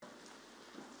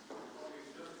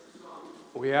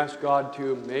we ask God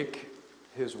to make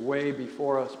His way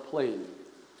before us plain.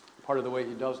 Part of the way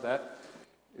He does that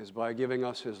is by giving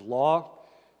us His law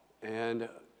and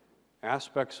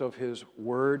aspects of His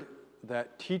Word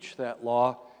that teach that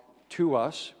law to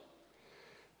us.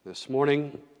 This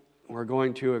morning, we're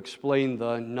going to explain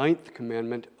the 9th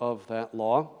commandment of that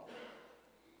law.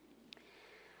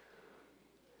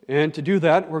 And to do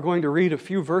that, we're going to read a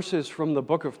few verses from the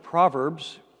book of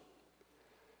Proverbs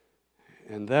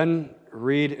and then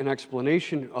read an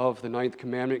explanation of the 9th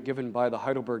commandment given by the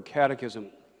Heidelberg Catechism.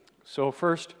 So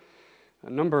first, a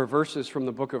number of verses from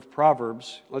the book of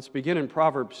Proverbs. Let's begin in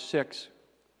Proverbs 6.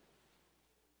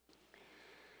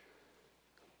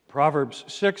 Proverbs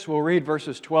 6, we'll read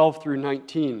verses 12 through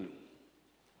 19.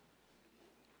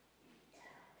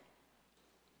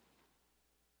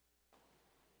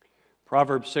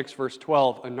 Proverbs 6, verse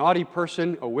 12, "A naughty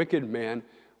person, a wicked man,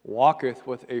 walketh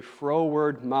with a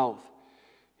froward mouth.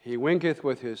 He winketh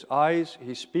with his eyes,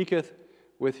 he speaketh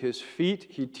with his feet,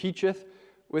 he teacheth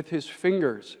with his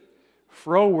fingers.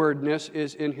 Frowardness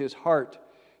is in his heart.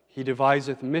 He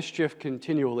deviseth mischief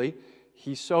continually,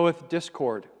 he soweth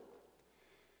discord.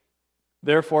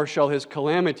 Therefore shall his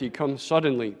calamity come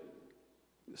suddenly.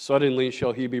 Suddenly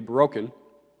shall he be broken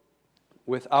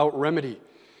without remedy.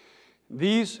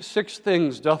 These 6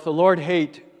 things doth the Lord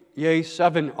hate, yea,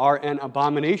 7 are an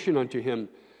abomination unto him: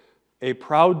 a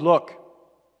proud look,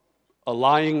 a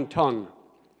lying tongue,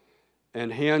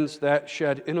 and hands that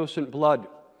shed innocent blood,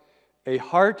 a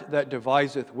heart that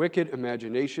deviseth wicked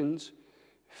imaginations,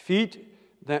 feet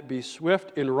that be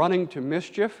swift in running to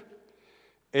mischief,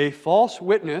 a false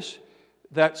witness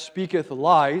that speaketh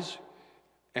lies,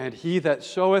 and he that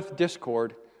soweth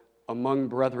discord among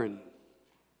brethren."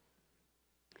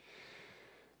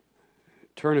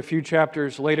 Turn a few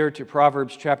chapters later to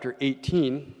Proverbs chapter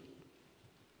 18.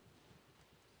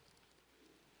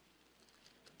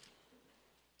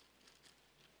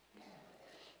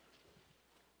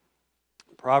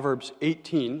 Proverbs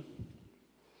 18.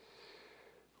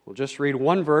 We'll just read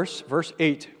one verse, verse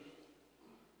 8.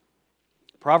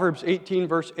 Proverbs 18,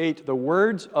 verse 8, "The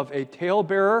words of a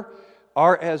talebearer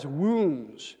are as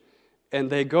wounds, and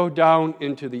they go down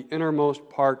into the innermost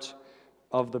parts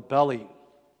of the belly."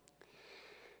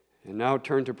 And now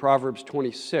turn to Proverbs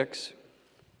 26.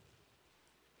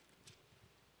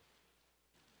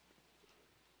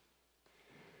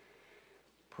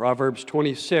 Proverbs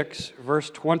 26, verse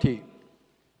 20.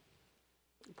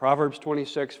 Proverbs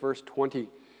 26, verse 20.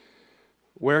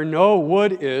 "Where no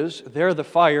wood is, there the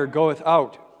fire goeth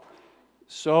out.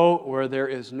 So where there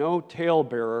is no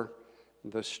talebearer,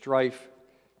 the strife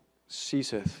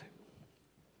ceaseth."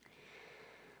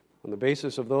 On the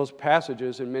basis of those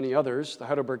passages and many others, the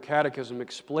Heidelberg Catechism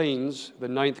explains the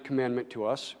 9th commandment to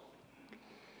us.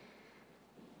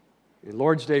 In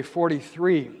Lord's Day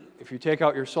 43, if you take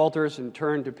out your psalters and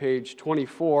turn to page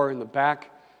 24 in the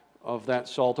back of that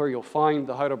psalter, you'll find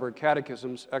the Heidelberg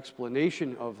Catechism's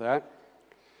explanation of that.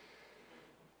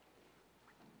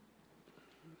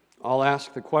 I'll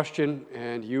ask the question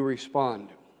and you respond.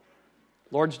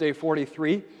 Lord's Day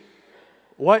 43,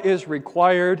 what is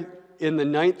required in the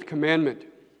 9th commandment?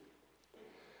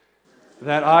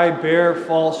 "That I bear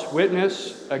false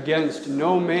witness against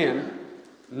no man,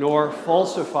 nor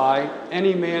falsify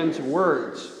any man's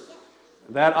words.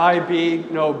 That I be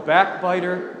no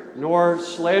backbiter nor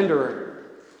slanderer.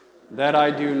 That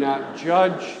I do not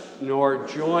judge nor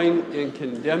join in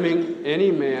condemning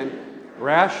any man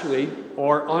rashly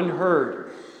or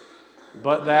unheard,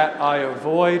 but that I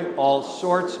avoid all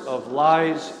sorts of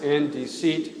lies and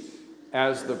deceit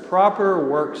as the proper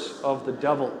works of the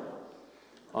devil,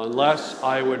 unless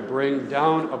I would bring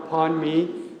down upon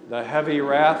me the heavy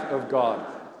wrath of God.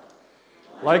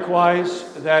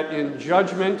 Likewise, that in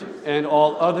judgment and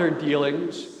all other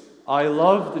dealings I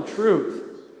love the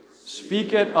truth,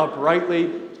 speak it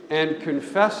uprightly, and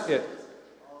confess it.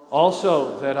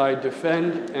 Also, that I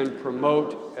defend and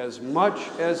promote as much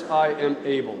as I am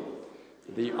able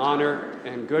the honor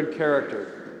and good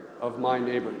character of my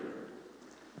neighbor."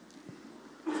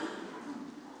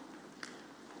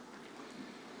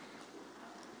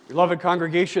 Beloved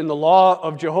congregation, the law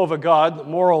of Jehovah God, the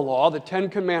moral law, the 10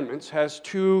 Commandments, has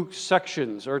 2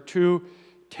 sections or 2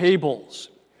 tables.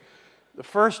 The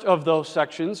first of those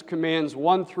sections, commands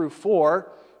 1 through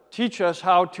 4, teach us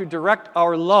how to direct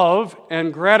our love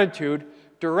and gratitude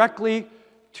directly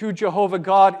to Jehovah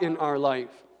God in our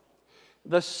life.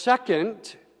 The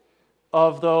second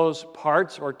of those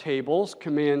parts or tables,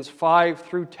 commands 5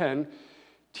 through 10,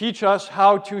 teach us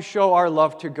how to show our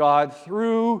love to God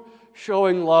through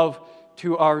showing love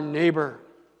to our neighbor.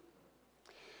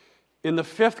 In the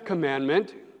 5th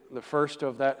commandment, the first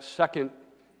of that second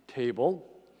table,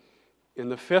 in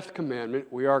the fifth commandment,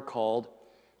 we are called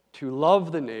to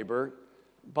love the neighbor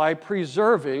by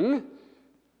preserving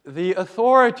the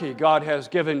authority God has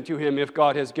given to him, if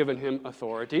God has given him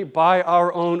authority, by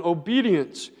our own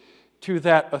obedience to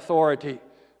that authority.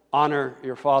 Honor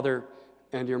your father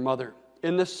and your mother.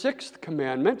 In the sixth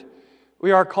commandment,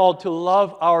 we are called to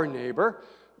love our neighbor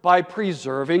by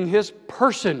preserving his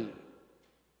person.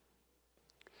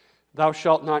 Thou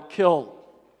shalt not kill.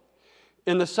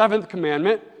 In the seventh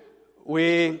commandment,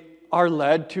 we are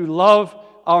led to love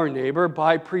our neighbor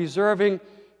by preserving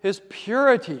his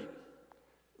purity.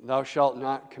 Thou shalt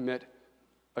not commit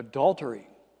adultery.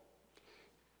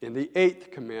 In the eighth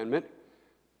commandment,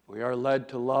 we are led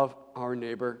to love our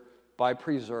neighbor by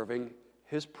preserving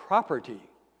his property.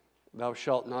 Thou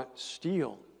shalt not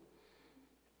steal.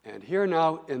 And here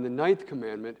now, in the ninth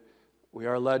commandment, we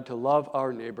are led to love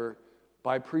our neighbor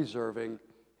by preserving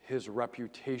his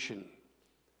reputation.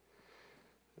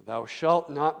 Thou shalt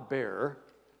not bear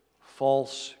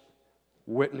false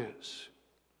witness.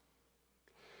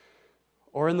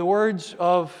 Or in the words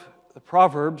of the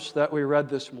Proverbs that we read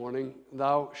this morning,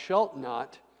 thou shalt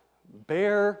not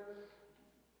bear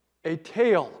a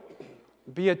tale.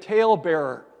 Be a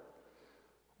talebearer,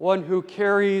 one who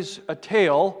carries a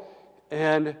tale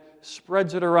and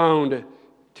spreads it around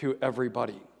to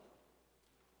everybody.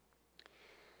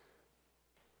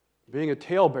 Being a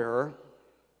talebearer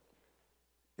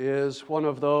is one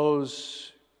of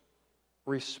those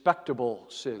respectable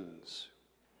sins.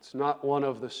 It's not one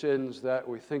of the sins that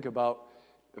we think about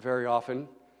very often,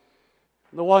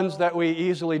 the ones that we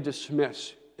easily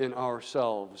dismiss in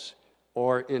ourselves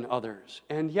or in others.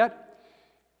 And yet,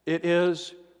 it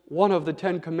is one of the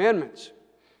 10 Commandments,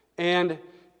 and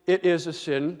it is a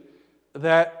sin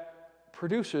that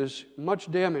produces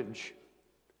much damage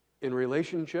in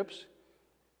relationships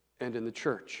and in the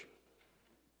church.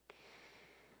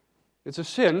 It's a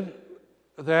sin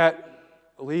that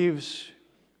leaves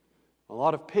a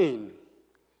lot of pain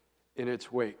in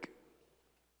its wake.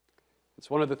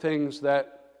 It's one of the things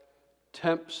that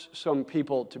tempts some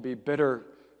people to be bitter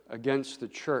against the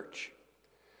church.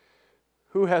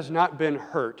 Who has not been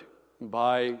hurt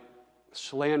by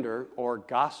slander or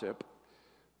gossip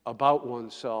about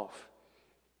oneself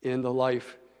in the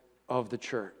life of the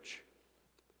church?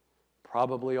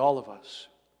 Probably all of us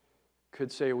could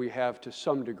say we have to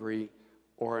some degree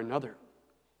or another.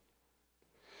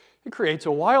 It creates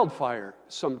a wildfire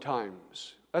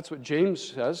sometimes. That's what James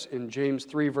says in James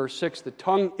 3, verse 6. The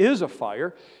tongue is a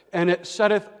fire, and it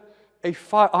setteth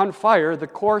on fire the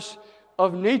course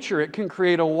of nature. It can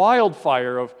create a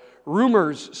wildfire of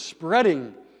rumors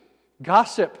spreading,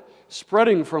 gossip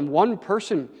spreading from one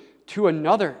person to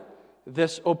another,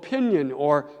 this opinion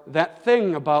or that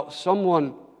thing about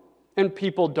someone, and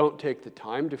people don't take the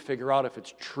time to figure out if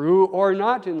it's true or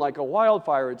not. And like a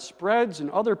wildfire, it spreads, and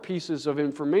other pieces of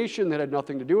information that had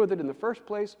nothing to do with it in the first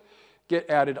place get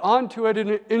added onto it, and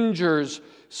it injures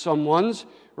someone's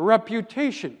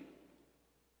reputation.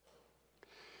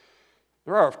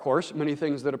 There are, of course, many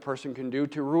things that a person can do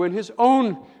to ruin his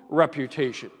own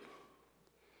reputation.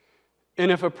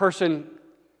 And if a person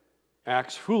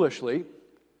acts foolishly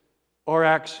or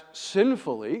acts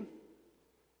sinfully,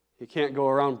 he can't go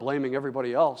around blaming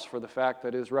everybody else for the fact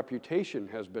that his reputation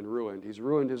has been ruined. He's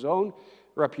ruined his own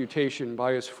reputation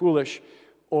by his foolish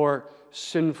or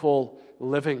sinful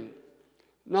living.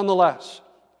 Nonetheless,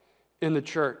 in the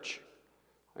church,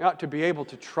 I ought to be able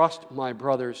to trust my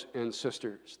brothers and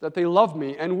sisters, that they love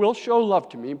me and will show love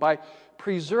to me by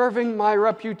preserving my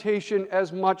reputation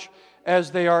as much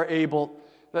as they are able,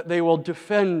 that they will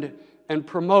defend and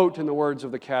promote, in the words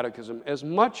of the Catechism, as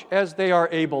much as they are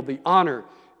able, the honor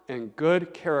and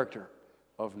good character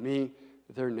of me,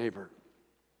 their neighbor.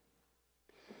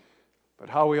 But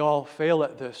how we all fail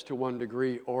at this to one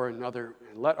degree or another,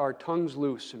 and let our tongues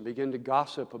loose and begin to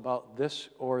gossip about this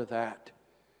or that.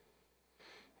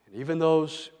 And even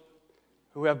those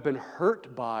who have been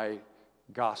hurt by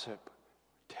gossip,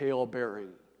 tale-bearing,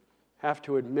 have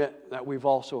to admit that we've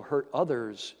also hurt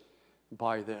others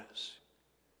by this.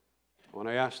 When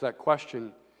I asked that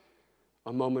question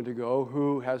a moment ago,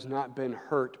 who has not been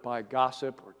hurt by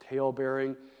gossip or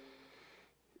tale-bearing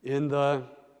in the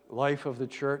life of the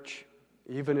church?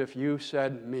 Even if you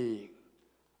said me,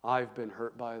 I've been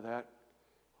hurt by that.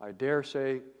 I dare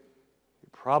say you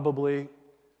probably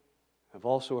have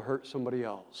also hurt somebody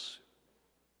else.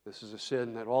 This is a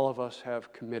sin that all of us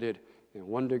have committed in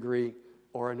one degree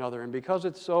or another. And because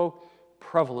it's so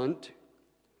prevalent,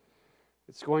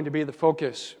 it's going to be the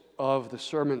focus of the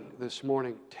sermon this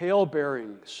morning.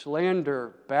 Tale-bearing,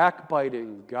 slander,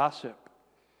 backbiting, gossip.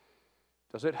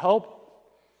 Does it help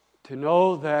to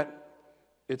know that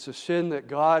it's a sin that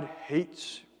God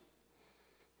hates?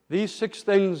 These 6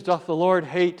 things doth the Lord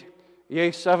hate,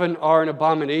 yea, 7 are an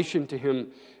abomination to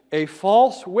him. A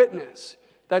false witness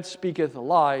that speaketh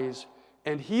lies,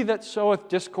 and he that soweth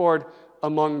discord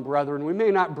among brethren. We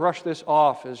may not brush this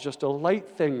off as just a light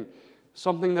thing,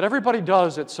 something that everybody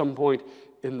does at some point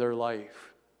in their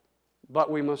life. But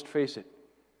we must face it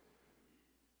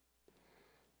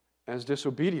as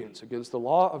disobedience against the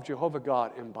law of Jehovah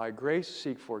God, and by grace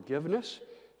seek forgiveness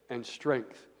and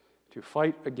strength to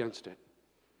fight against it.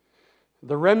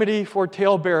 The remedy for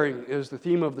talebearing is the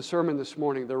theme of the sermon this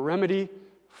morning. The remedy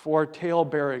for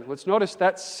talebearing. Let's notice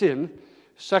that sin.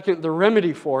 Second, the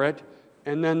remedy for it.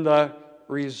 And then the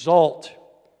result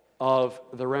of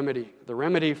the remedy. The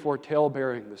remedy for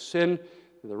talebearing. The sin,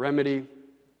 the remedy,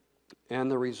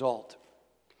 and the result.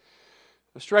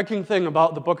 The striking thing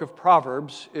about the book of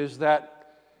Proverbs is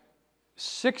that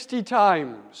 60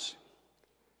 times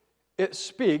it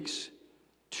speaks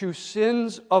to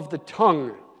sins of the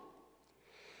tongue.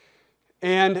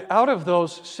 And out of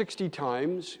those 60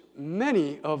 times,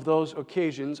 many of those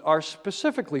occasions are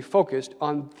specifically focused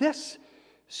on this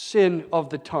sin of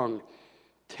the tongue.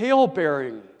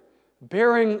 Tale-bearing,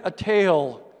 bearing a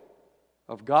tale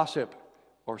of gossip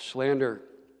or slander.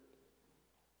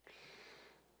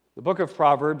 The book of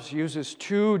Proverbs uses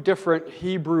 2 different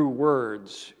Hebrew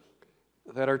words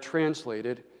that are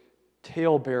translated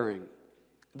tale-bearing.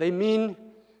 They mean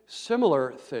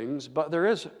similar things, but there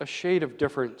is a shade of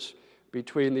difference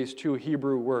between these 2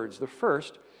 Hebrew words. The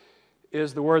first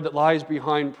is the word that lies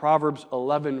behind Proverbs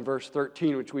 11, verse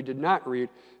 13, which we did not read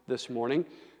this morning.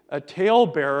 A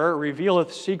talebearer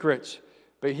revealeth secrets,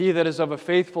 but he that is of a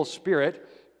faithful spirit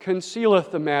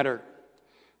concealeth the matter.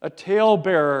 A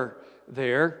talebearer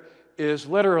there is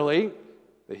literally,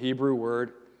 the Hebrew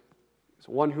word, is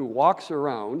one who walks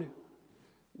around,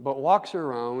 but walks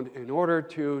around in order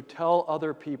to tell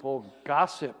other people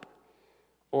gossip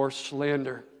or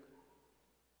slander.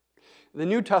 The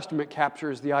New Testament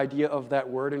captures the idea of that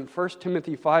word in 1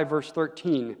 Timothy 5, verse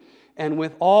 13. And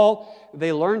withal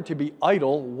they learned to be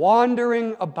idle,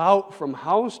 wandering about from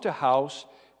house to house,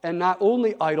 and not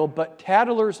only idle, but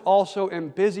tattlers also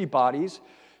and busybodies,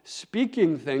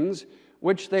 speaking things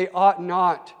which they ought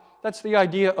not. That's the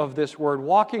idea of this word,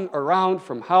 walking around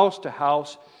from house to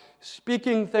house,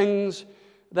 speaking things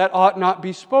that ought not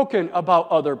be spoken about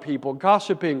other people,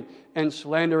 gossiping and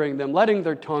slandering them, letting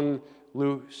their tongue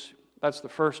loose. That's the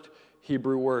first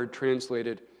Hebrew word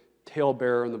translated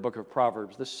talebearer in the book of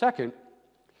Proverbs. The second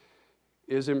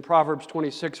is in Proverbs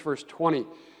 26, verse 20,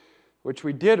 which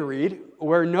we did read.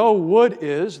 Where no wood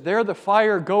is, there the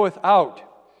fire goeth out.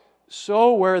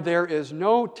 So where there is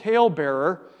no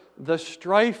talebearer, the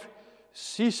strife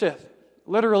ceaseth.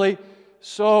 Literally,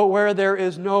 so where there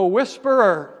is no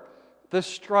whisperer, the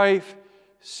strife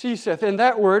ceaseth. And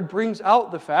that word brings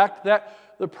out the fact that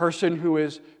the person who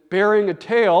is bearing a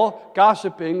tale,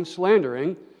 gossiping,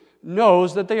 slandering,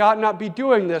 knows that they ought not be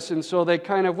doing this, and so they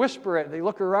kind of whisper it. They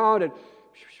look around and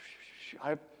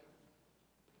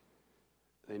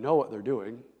they know what they're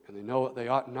doing, and they know that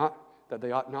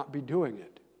they ought not be doing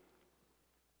it.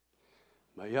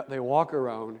 But yet they walk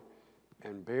around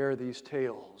and bear these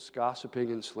tales,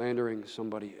 gossiping and slandering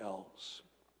somebody else.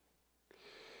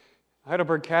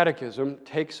 Heidelberg Catechism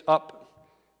takes up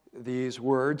these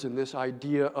words and this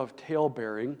idea of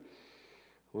tale-bearing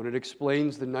when it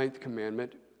explains the 9th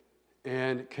commandment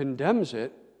and condemns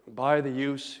it by the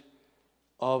use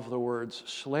of the words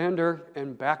slander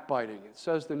and backbiting. It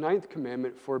says the 9th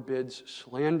commandment forbids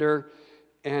slander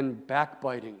and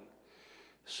backbiting.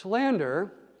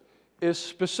 Slander is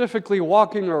specifically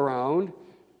walking around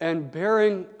and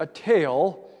bearing a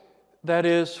tale that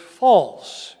is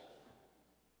false.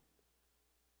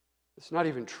 It's not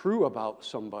even true about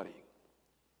somebody.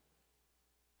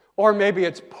 Or maybe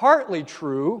it's partly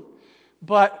true,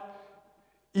 but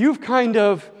you've kind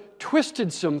of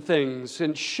twisted some things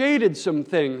and shaded some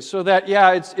things so that,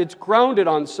 it's grounded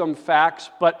on some facts,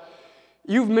 but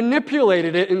you've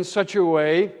manipulated it in such a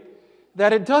way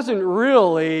that it doesn't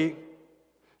really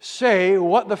say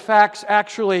what the facts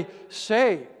actually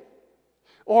say.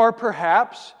 Or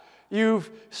perhaps you've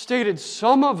stated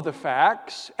some of the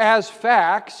facts as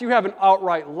facts. You haven't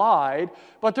outright lied,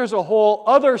 but there's a whole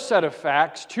other set of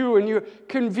facts too, and you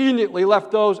conveniently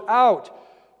left those out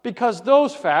because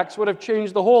those facts would have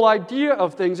changed the whole idea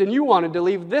of things, and you wanted to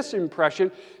leave this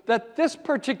impression that this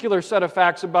particular set of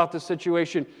facts about the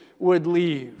situation would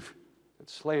leave.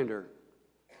 It's slander.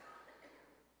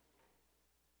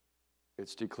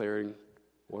 It's declaring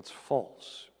what's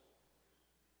false.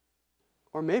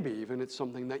 Or maybe even it's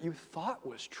something that you thought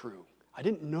was true. I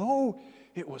didn't know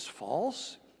it was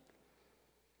false.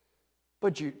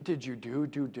 But did you do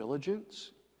due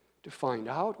diligence to find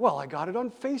out? Well, I got it on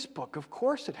Facebook. Of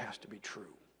course it has to be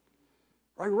true.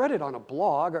 Or I read it on a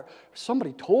blog, or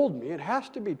somebody told me it has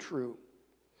to be true.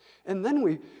 And then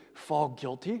we fall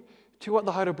guilty to what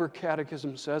the Heidelberg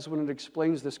Catechism says when it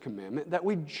explains this commandment, that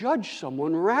we judge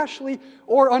someone rashly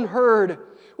or unheard.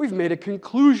 We've made a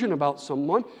conclusion about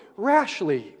someone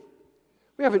rashly.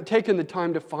 We haven't taken the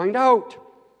time to find out.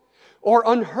 Or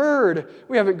unheard,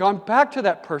 we haven't gone back to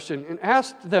that person and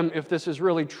asked them if this is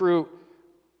really true,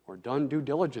 or done due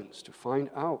diligence to find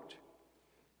out.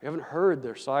 We haven't heard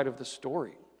their side of the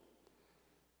story.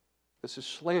 This is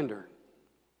slander.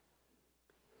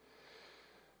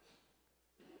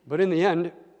 But in the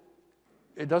end,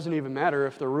 it doesn't even matter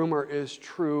if the rumor is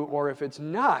true or if it's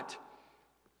not.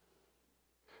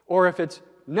 Or if it's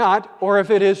not, or if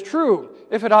it is true.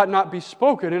 If it ought not be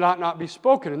spoken, it ought not be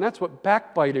spoken. And that's what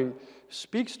backbiting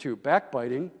speaks to.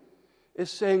 Backbiting is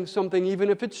saying something even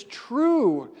if it's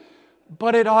true,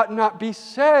 but it ought not be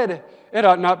said. It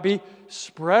ought not be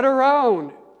spread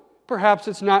around. Perhaps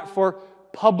it's not for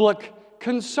public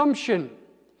consumption,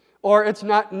 or it's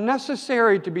not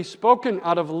necessary to be spoken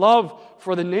out of love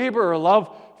for the neighbor or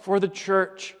love for the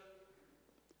church,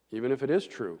 even if it is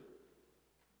true.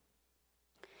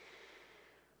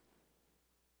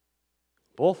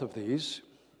 Both of these,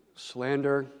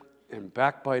 slander and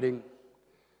backbiting,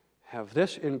 have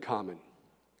this in common.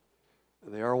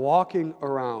 They are walking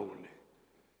around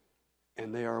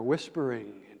and they are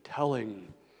whispering and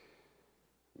telling,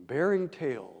 bearing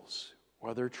tales,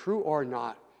 whether true or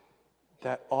not,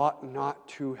 that ought not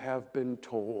to have been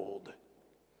told,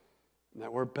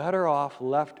 that were better off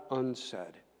left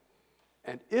unsaid,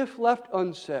 and if left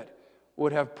unsaid,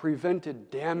 would have prevented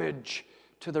damage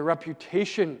to the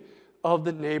reputation of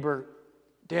the neighbor,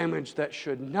 damage that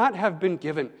should not have been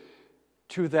given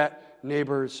to that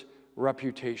neighbor's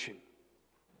reputation.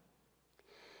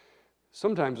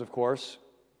 Sometimes, of course,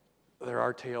 there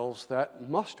are tales that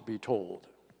must be told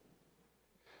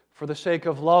for the sake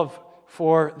of love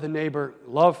for the neighbor,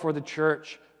 love for the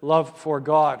church, love for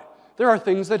God. There are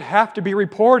things that have to be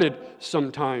reported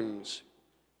sometimes.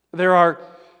 There are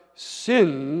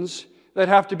sins that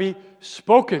have to be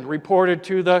spoken, reported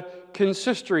to the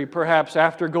consistory, perhaps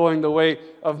after going the way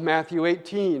of Matthew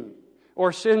 18,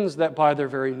 or sins that by their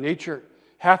very nature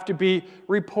have to be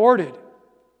reported.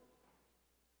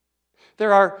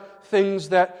 There are things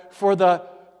that for the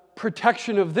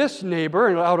protection of this neighbor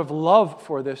and out of love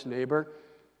for this neighbor,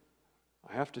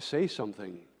 I have to say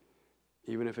something,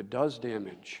 even if it does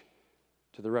damage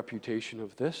to the reputation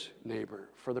of this neighbor.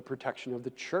 For the protection of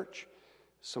the church,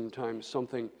 sometimes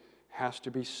something has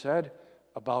to be said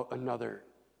about another.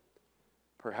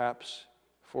 Perhaps,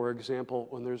 for example,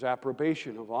 when there's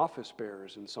approbation of office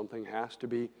bearers and something has to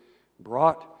be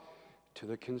brought to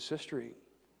the consistory.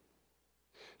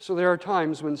 So there are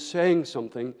times when saying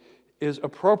something is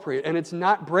appropriate, and it's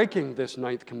not breaking this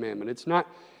ninth commandment. It's not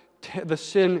the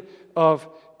sin of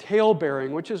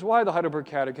talebearing, which is why the Heidelberg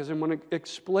Catechism, when it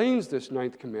explains this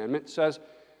ninth commandment, says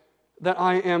that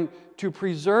I am to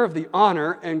preserve the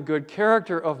honor and good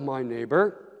character of my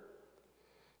neighbor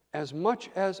as much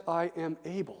as I am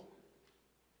able.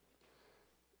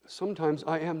 Sometimes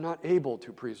I am not able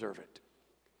to preserve it.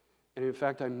 And in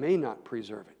fact, I may not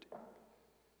preserve it.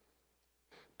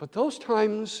 But those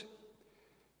times,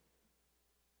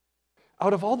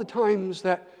 out of all the times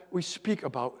that we speak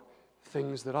about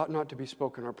things that ought not to be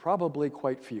spoken, are probably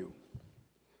quite few.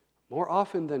 More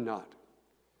often than not,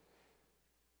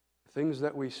 things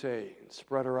that we say and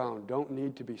spread around don't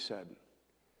need to be said,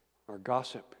 are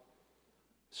gossip,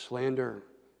 slander,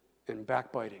 and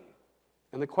backbiting.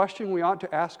 And the question we ought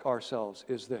to ask ourselves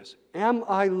is this: am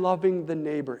I loving the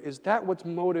neighbor? Is that what's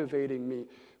motivating me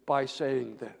by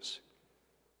saying this?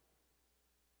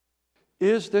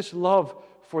 Is this love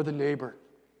for the neighbor,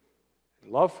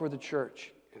 love for the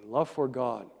church, and love for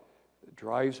God that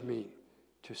drives me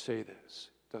to say this?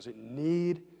 Does it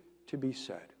need to be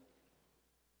said?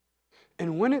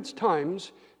 And when it's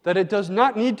times that it does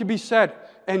not need to be said,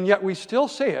 and yet we still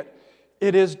say it,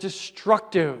 it is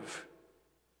destructive.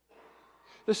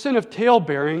 The sin of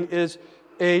talebearing is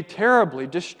a terribly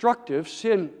destructive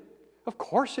sin. Of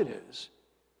course it is.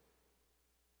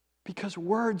 Because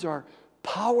words are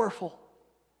powerful.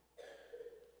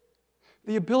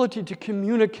 The ability to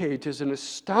communicate is an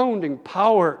astounding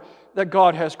power that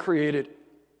God has created.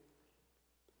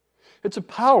 It's a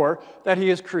power that He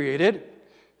has created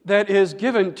that is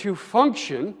given to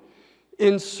function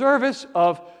in service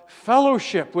of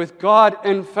fellowship with God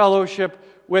and fellowship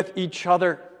with each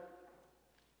other.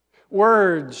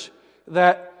 Words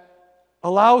that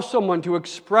allow someone to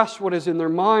express what is in their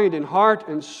mind and heart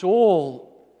and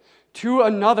soul to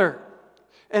another,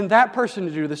 and that person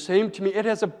to do the same to me, it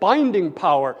has a binding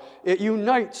power. It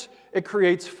unites. It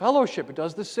creates fellowship. It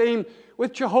does the same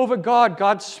with Jehovah God.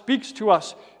 God speaks to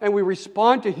us, and we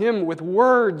respond to Him with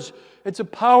words. It's a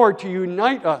power to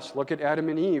unite us. Look at Adam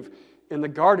and Eve in the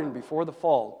garden before the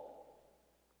fall.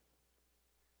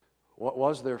 What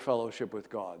was their fellowship with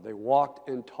God? They walked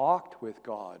and talked with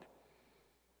God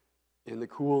in the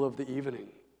cool of the evening.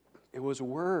 It was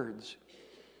words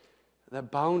that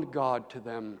bound God to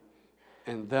them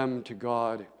and them to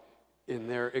God in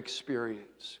their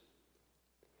experience.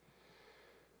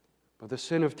 But the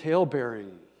sin of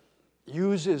talebearing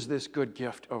uses this good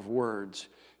gift of words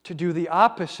to do the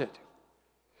opposite.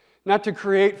 Not to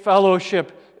create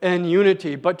fellowship and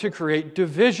unity, but to create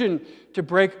division, to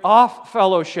break off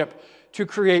fellowship, to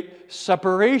create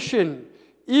separation,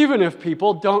 even if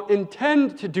people don't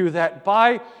intend to do that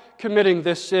by committing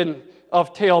this sin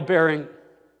of talebearing.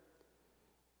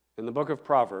 In the book of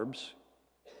Proverbs,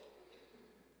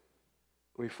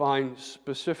 we find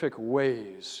specific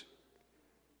ways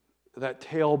that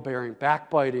talebearing,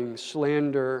 backbiting,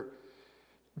 slander,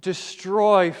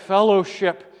 destroy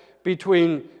fellowship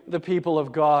between the people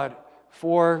of God.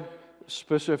 4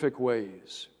 specific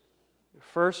ways.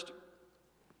 First,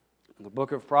 the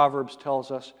book of Proverbs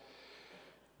tells us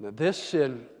that this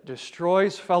sin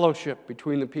destroys fellowship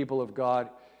between the people of God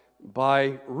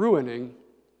by ruining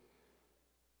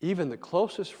even the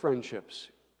closest friendships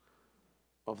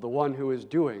of the one who is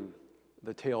doing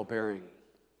the talebearing.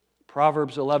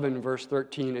 Proverbs 11, verse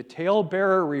 13, "A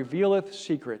talebearer revealeth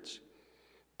secrets,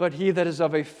 but he that is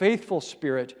of a faithful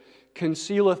spirit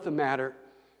concealeth the matter."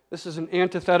 This is an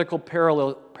antithetical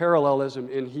parallelism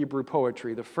in Hebrew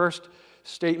poetry. The first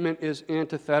statement is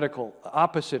antithetical, the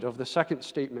opposite of the second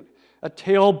statement. A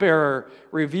talebearer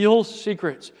reveals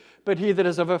secrets, but he that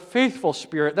is of a faithful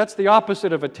spirit, that's the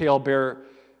opposite of a talebearer.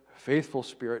 A faithful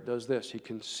spirit does this, he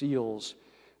conceals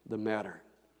the matter.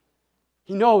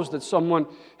 He knows that someone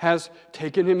has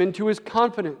taken him into his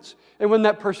confidence. And when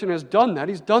that person has done that,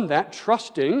 he's done that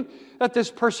trusting that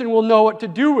this person will know what to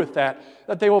do with that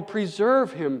they will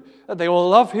preserve him, that they will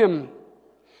love him,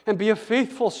 and be a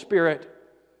faithful spirit.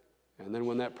 And then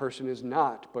when that person is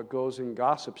not, but goes and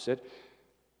gossips it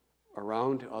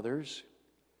around others,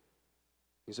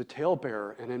 he's a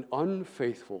talebearer and an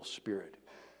unfaithful spirit,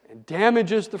 and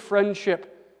damages the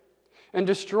friendship and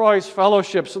destroys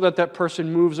fellowship so that that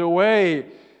person moves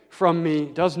away from me,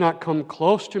 does not come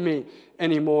close to me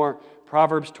anymore.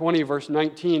 Proverbs 20, verse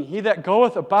 19, "He that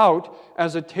goeth about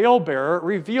as a talebearer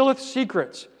revealeth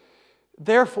secrets.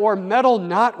 Therefore meddle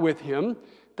not with him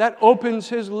that opens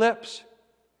his lips."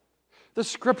 The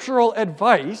scriptural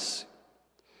advice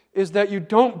is that you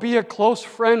don't be a close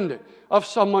friend of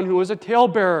someone who is a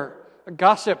talebearer, a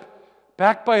gossip,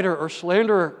 backbiter, or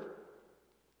slanderer.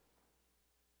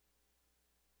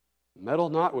 Meddle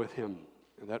not with him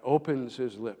that opens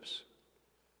his lips,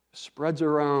 spreads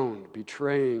around,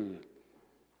 betraying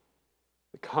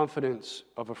the confidence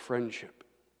of a friendship.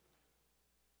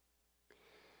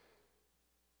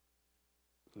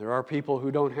 There are people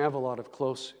who don't have a lot of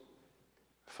close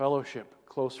fellowship,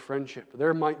 close friendship.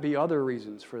 There might be other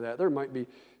reasons for that. There might be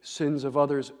sins of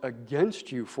others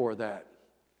against you for that.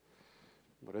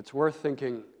 But it's worth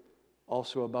thinking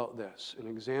also about this and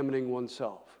examining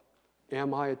oneself.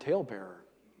 Am I a talebearer?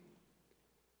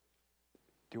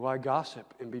 Do I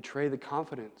gossip and betray the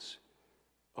confidence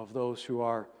of those who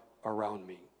are around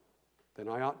me? Then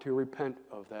I ought to repent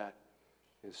of that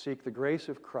and seek the grace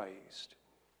of Christ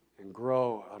and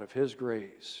grow out of His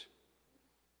grace.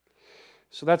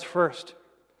 So that's first.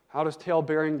 How does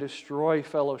talebearing destroy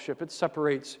fellowship? It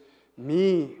separates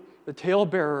me, the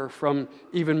talebearer, from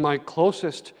even my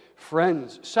closest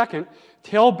friends. Second,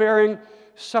 talebearing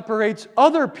separates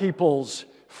other people's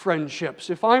friendships.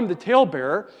 If I'm the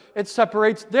talebearer, it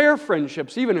separates their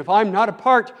friendships, even if I'm not a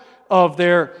part of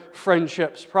their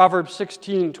friendships. Proverbs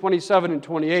 16, 27 and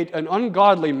 28, "An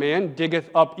ungodly man diggeth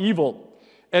up evil,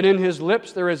 and in his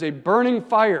lips there is a burning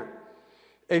fire.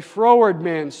 A froward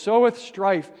man soweth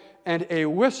strife, and a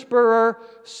whisperer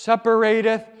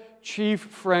separateth chief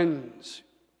friends."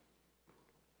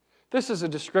 This is a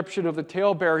description of the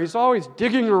talebearer. He's always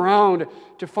digging around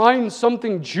to find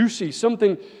something juicy,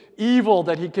 something evil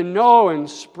that he can know and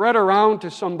spread around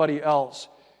to somebody else.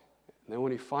 And then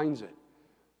when he finds it,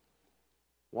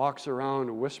 walks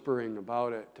around whispering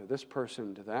about it to this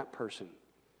person, to that person,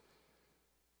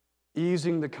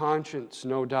 easing the conscience,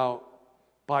 no doubt,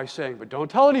 by saying, "But don't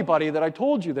tell anybody that I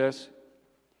told you this,"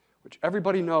 which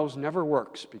everybody knows never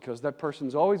works, because that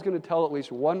person's always going to tell at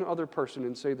least one other person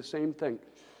and say the same thing.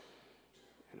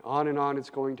 and on it's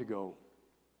going to go.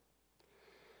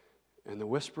 And the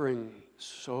whispering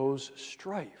sows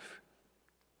strife.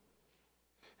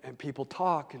 And people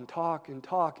talk and talk and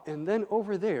talk. And then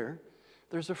over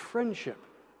there's a friendship.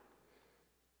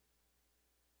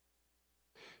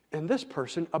 And this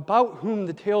person, about whom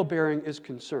the talebearing is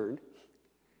concerned,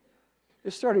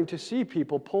 is starting to see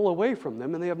people pull away from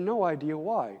them, and they have no idea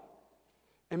why.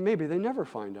 And maybe they never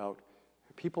find out.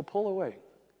 People pull away.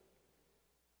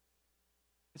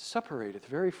 It's separated,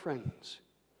 very friends.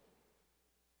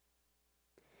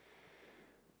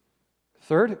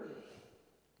 Third,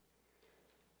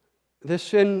 this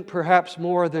sin, perhaps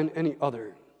more than any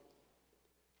other,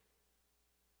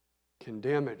 can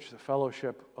damage the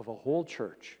fellowship of a whole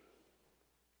church.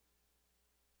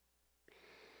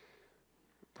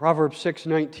 Proverbs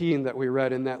 6:19 that we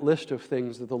read in that list of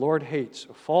things that the Lord hates,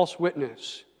 a false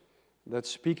witness that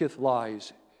speaketh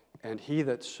lies, and he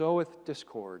that soweth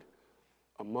discord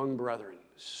among brethren,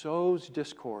 sows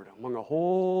discord among a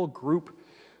whole group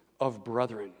of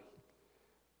brethren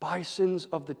by sins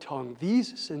of the tongue.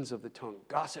 These sins of the tongue,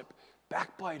 gossip,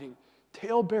 backbiting,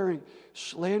 talebearing,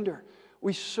 slander.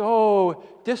 We sow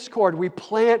discord. We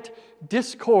plant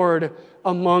discord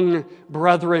among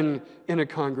brethren in a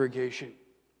congregation.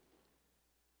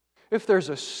 If there's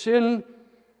a sin,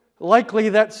 likely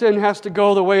that sin has to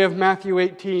go the way of Matthew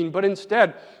 18, but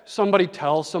instead somebody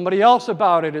tells somebody else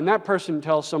about it, and that person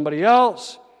tells somebody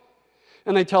else,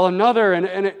 and they tell another, and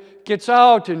it gets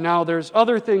out, and now there's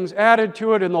other things added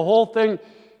to it, and the whole thing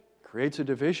creates a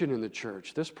division in the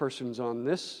church. This person's on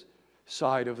this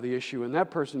side of the issue, and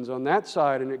that person's on that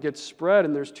side, and it gets spread,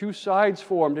 and there's two sides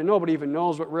formed, and nobody even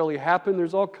knows what really happened.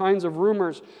 There's all kinds of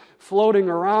rumors floating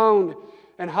around,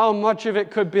 and how much of it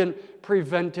could have been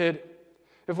prevented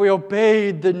if we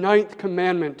obeyed the 9th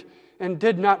commandment and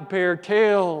did not bear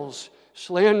tales,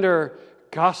 slander,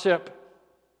 gossip.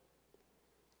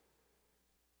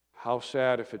 How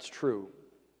sad if it's true,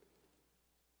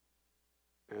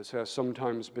 as has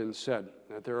sometimes been said,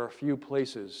 that there are few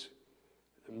places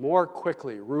more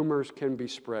quickly rumors can be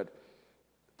spread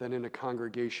than in a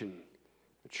congregation,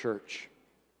 a church.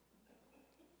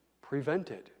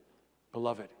 Prevent it,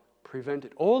 beloved. Prevent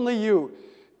it. Only you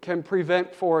can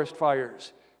prevent forest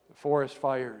fires, the forest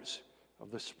fires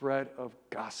of the spread of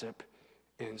gossip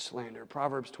and slander.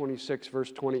 Proverbs 26,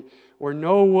 verse 20, where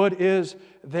no wood is,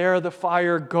 there the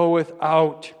fire goeth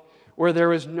out. Where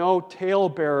there is no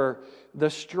talebearer, the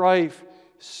strife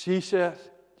ceaseth.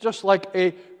 Just like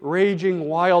a raging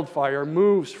wildfire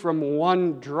moves from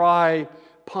one dry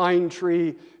pine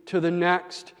tree to the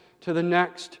next, to the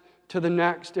next, to the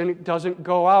next, and it doesn't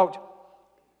go out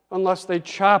unless they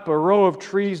chop a row of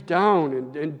trees down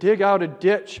and dig out a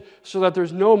ditch so that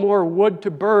there's no more wood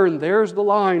to burn. There's the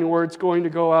line where it's going to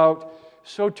go out.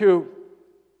 So too,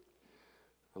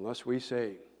 unless we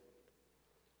say,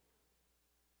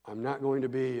 I'm not going to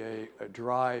be a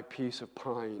dry piece of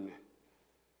pine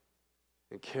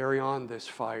and carry on this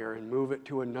fire and move it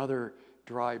to another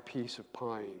dry piece of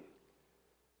pine.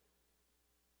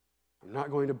 I'm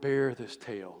not going to bear this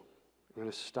tale. I'm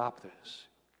going to stop this.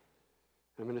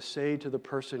 I'm going to say to the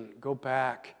person, go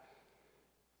back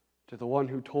to the one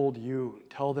who told you.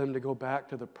 Tell them to go back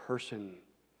to the person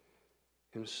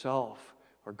himself,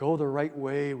 or go the right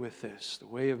way with this, the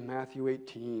way of Matthew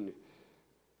 18.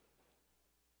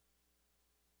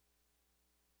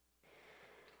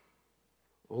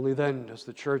 Only then does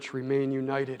the church remain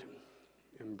united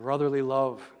in brotherly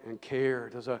love and care.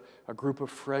 Does a group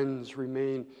of friends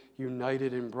remain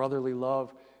united in brotherly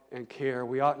love and care.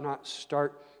 We ought not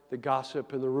start the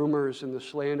gossip and the rumors and the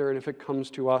slander, and if it comes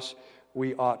to us,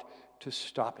 we ought to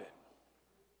stop it.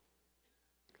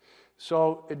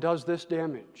 So it does this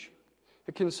damage.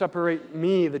 It can separate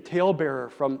me, the talebearer,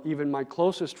 from even my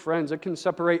closest friends. It can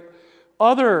separate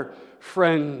other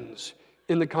friends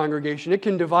in the congregation. It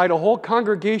can divide a whole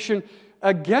congregation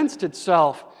against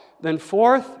itself. Then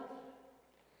fourth,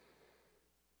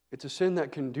 it's a sin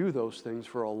that can do those things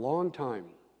for a long time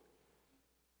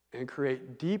and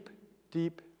create deep,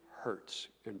 deep hurts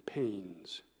and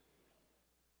pains.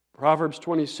 Proverbs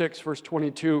 26, verse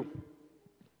 22.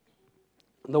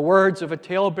 The words of a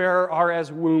talebearer are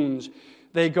as wounds.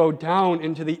 They go down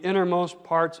into the innermost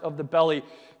parts of the belly.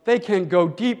 They can go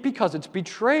deep because it's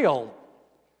betrayal.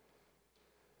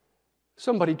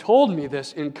 Somebody told me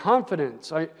this in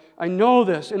confidence. I know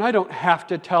this, and I don't have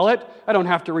to tell it. I don't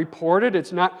have to report it.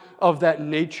 It's not of that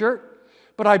nature.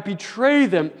 But I betray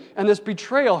them, and this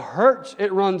betrayal hurts.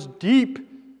 It runs deep.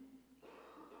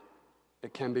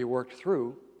 It can be worked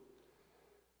through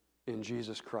in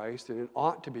Jesus Christ, and it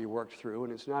ought to be worked through,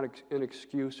 and it's not an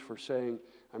excuse for saying,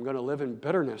 I'm going to live in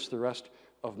bitterness the rest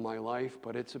of my life,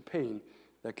 but it's a pain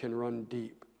that can run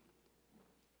deep.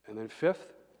 And then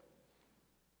fifth,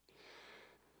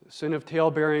 the sin of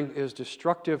talebearing is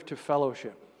destructive to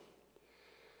fellowship.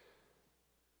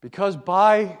 Because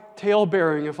by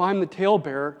talebearing, if I'm the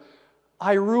talebearer,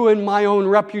 I ruin my own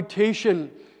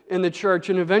reputation in the church,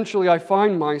 and eventually I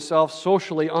find myself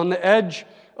socially on the edge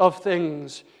of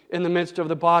things in the midst of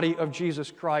the body of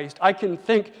Jesus Christ. I can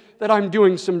think that I'm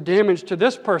doing some damage to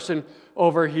this person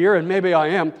over here, and maybe I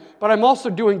am, but I'm also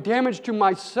doing damage to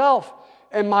myself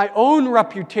and my own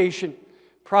reputation.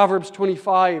 Proverbs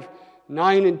 25,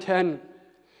 9 and 10.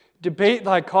 Debate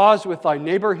thy cause with thy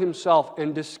neighbor himself,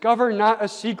 and discover not a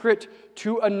secret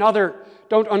to another.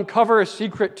 Don't uncover a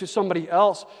secret to somebody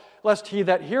else, lest he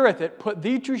that heareth it put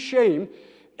thee to shame,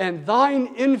 and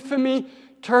thine infamy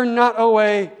turn not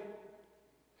away.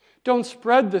 Don't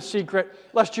spread the secret,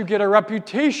 lest you get a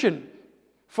reputation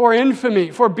for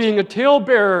infamy, for being a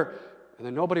talebearer, and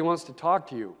then nobody wants to talk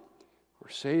to you or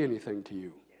say anything to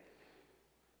you.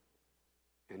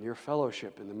 And your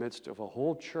fellowship in the midst of a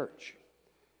whole church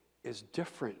is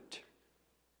different.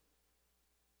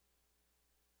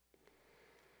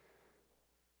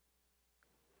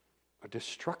 A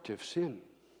destructive sin.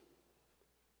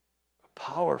 A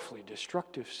powerfully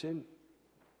destructive sin.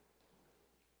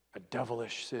 A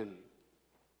devilish sin.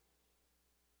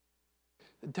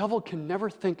 The devil can never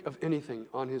think of anything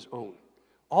on his own.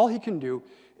 All he can do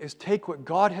is take what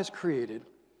God has created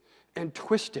and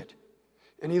twist it.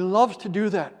 And he loves to do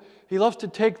that. He loves to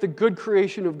take the good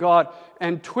creation of God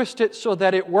and twist it so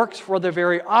that it works for the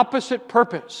very opposite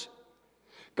purpose.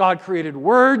 God created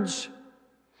words,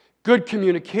 good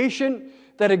communication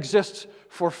that exists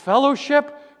for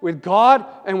fellowship with God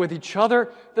and with each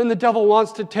other. Then the devil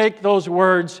wants to take those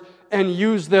words and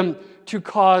use them to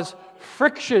cause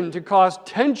friction, to cause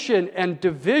tension and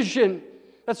division.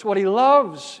 That's what he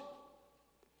loves.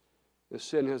 The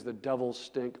sin has the devil's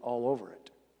stink all over it.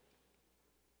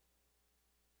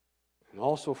 And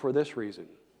also for this reason,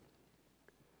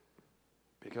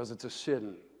 because it's a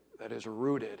sin that is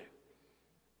rooted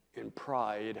in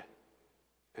pride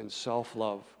and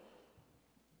self-love.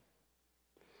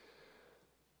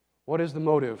 What is the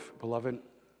motive, beloved?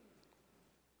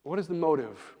 What is the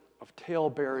motive of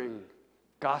tale-bearing,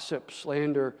 gossip,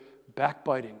 slander,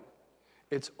 backbiting?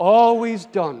 It's always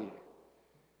done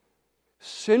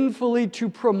sinfully to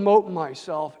promote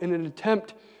myself in an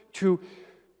attempt to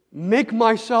make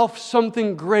myself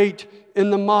something great in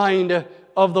the mind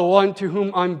of the one to whom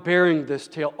I'm bearing this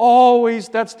tale. Always,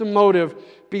 that's the motive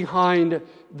behind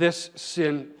this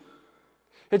sin.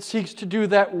 It seeks to do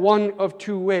that one of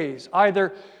two ways.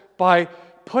 Either by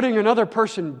putting another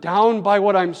person down by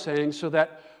what I'm saying so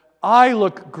that I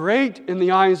look great in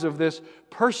the eyes of this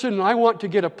person. I want to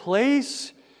get a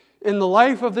place in the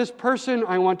life of this person.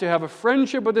 I want to have a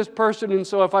friendship with this person. And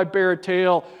so if I bear a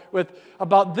tale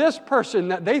about this person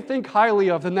that they think highly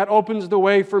of, then that opens the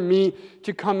way for me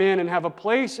to come in and have a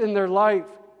place in their life.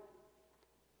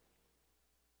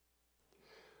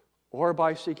 Or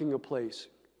by seeking a place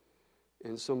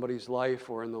in somebody's life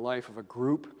or in the life of a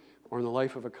group or in the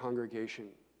life of a congregation.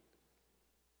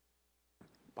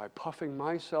 By puffing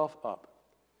myself up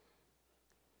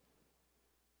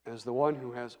as the one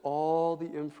who has all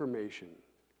the information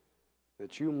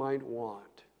that you might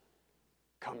want.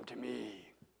 Come to me.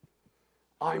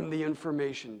 I'm the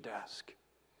information desk.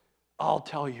 I'll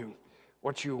tell you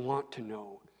what you want to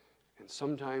know. And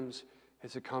sometimes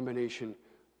it's a combination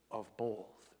of both.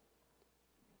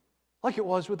 Like it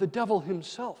was with the devil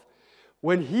himself.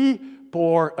 When he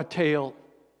bore a tale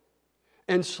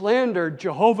and slandered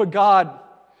Jehovah God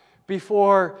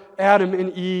before Adam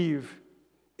and Eve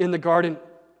in the garden.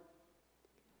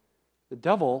 The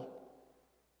devil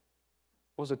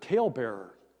was a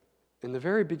talebearer in the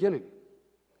very beginning.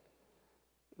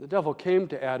 The devil came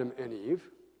to Adam and Eve,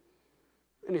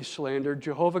 and he slandered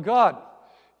Jehovah God.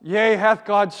 Yea, hath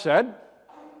God said,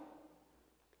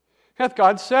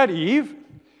 Eve,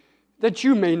 that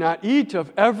you may not eat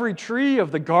of every tree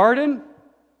of the garden?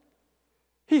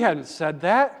 He hadn't said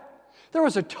that. There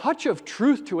was a touch of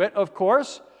truth to it, of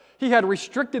course. He had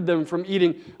restricted them from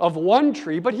eating of one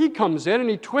tree, but he comes in and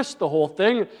he twists the whole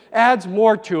thing, adds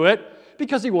more to it,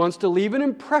 because he wants to leave an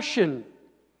impression.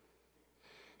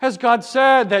 Has God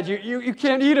said that you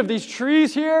can't eat of these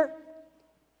trees here?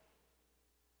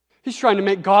 He's trying to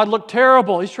make God look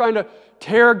terrible. He's trying to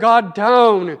tear God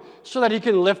down so that he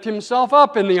can lift himself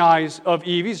up in the eyes of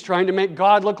Eve. He's trying to make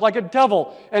God look like a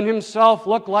devil and himself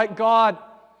look like God.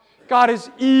 God is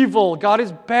evil. God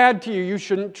is bad to you. You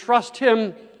shouldn't trust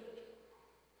him.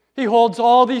 He holds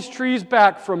all these trees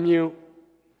back from you.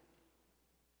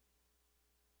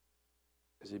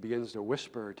 as he begins to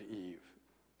whisper to Eve.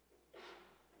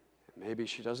 Maybe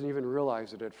she doesn't even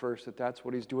realize it at first that that's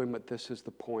what he's doing, but this is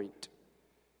the point.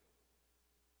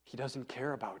 He doesn't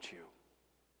care about you.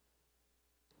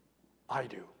 I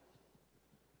do.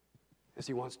 As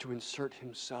he wants to insert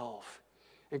himself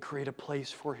and create a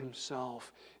place for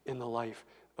himself in the life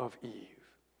of Eve.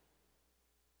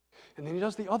 And then he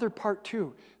does the other part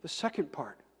too, the second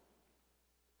part.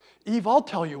 Eve, I'll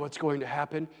tell you what's going to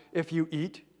happen if you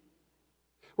eat.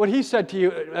 What he said to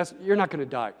you, you're not going to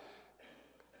die.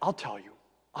 I'll tell you.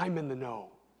 I'm in the know.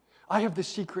 I have the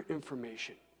secret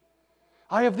information.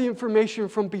 I have the information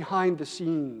from behind the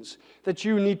scenes that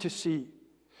you need to see.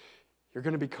 You're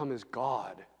going to become as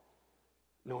God,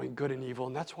 knowing good and evil,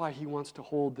 and that's why he wants to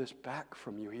hold this back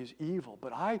from you. He's evil,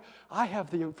 but I'm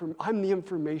the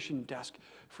information desk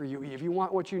for you, Eve. You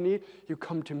want what you need? You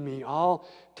come to me. I'll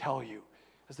tell you.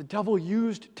 As the devil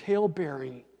used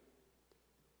talebearing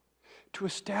to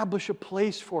establish a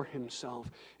place for himself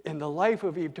in the life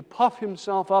of Eve, to puff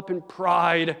himself up in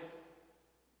pride,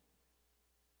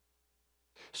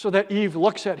 so that Eve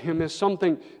looks at him as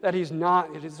something that he's not,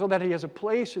 so that he has a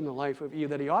place in the life of Eve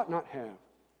that he ought not have.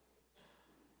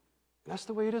 That's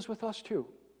the way it is with us too.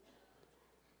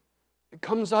 It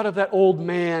comes out of that old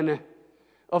man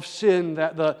of sin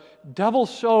that the devil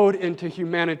sowed into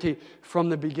humanity from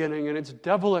the beginning, and it's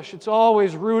devilish. It's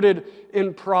always rooted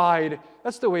in pride.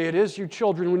 That's the way it is, you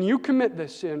children. When you commit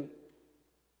this sin,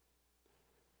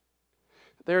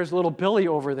 there's little Billy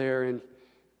over there, and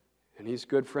he's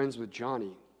good friends with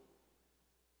Johnny.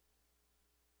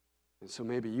 And so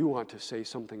maybe you want to say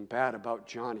something bad about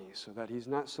Johnny so that he's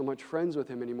not so much friends with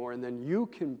him anymore, and then you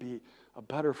can be a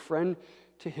better friend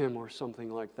to him or something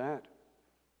like that.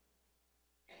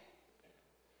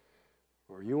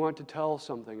 Or you want to tell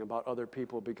something about other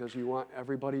people because you want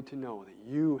everybody to know that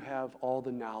you have all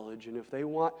the knowledge, and if they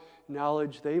want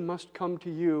knowledge, they must come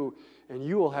to you, and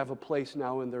you will have a place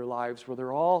now in their lives where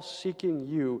they're all seeking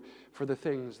you for the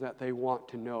things that they want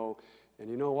to know. And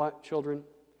you know what, children?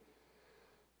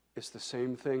 It's the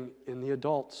same thing in the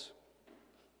adults.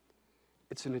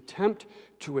 It's an attempt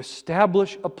to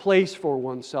establish a place for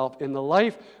oneself in the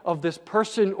life of this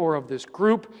person or of this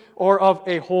group or of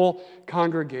a whole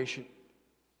congregation.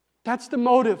 That's the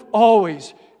motive,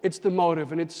 always. It's the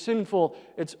motive, and it's sinful,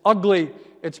 it's ugly,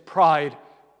 it's pride,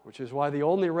 which is why the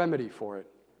only remedy for it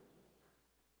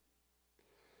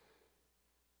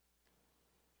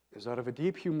is out of a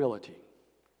deep humility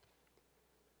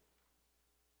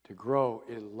to grow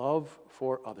in love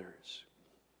for others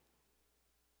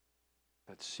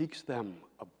that seeks them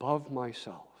above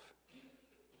myself.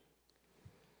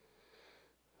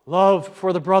 Love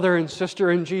for the brother and sister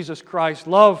in Jesus Christ.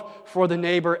 Love for the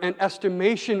neighbor. An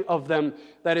estimation of them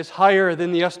that is higher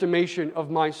than the estimation of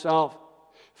myself.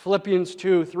 Philippians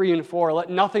 2, 3 and 4.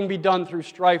 Let nothing be done through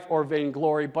strife or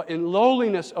vainglory, but in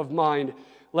lowliness of mind,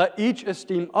 let each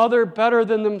esteem other better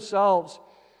than themselves.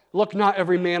 Look not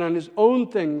every man on his own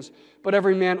things, but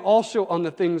every man also on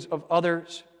the things of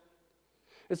others.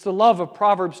 It's the love of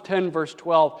Proverbs 10, verse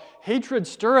 12. Hatred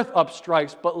stirreth up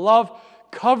strifes, but love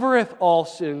covereth all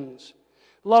sins.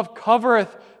 Love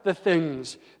covereth the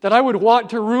things that I would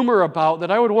want to rumor about,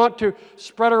 that I would want to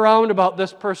spread around about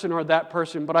this person or that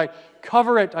person, but I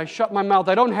cover it, I shut my mouth.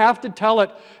 I don't have to tell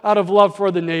it out of love for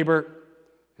the neighbor,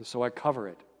 and so I cover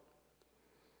it.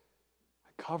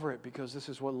 I cover it because this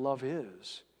is what love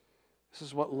is. This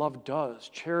is what love does.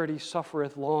 Charity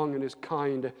suffereth long and is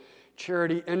kind.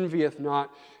 Charity envieth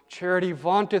not. Charity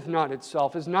vaunteth not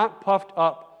itself, is not puffed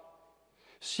up,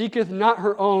 seeketh not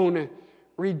her own,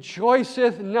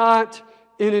 rejoiceth not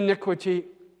in iniquity.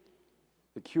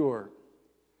 The cure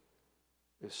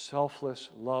is selfless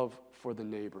love for the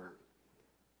neighbor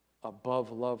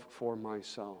above love for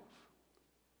myself.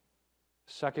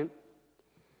 Second,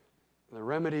 the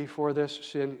remedy for this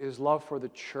sin is love for the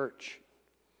church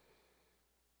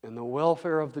and the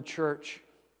welfare of the church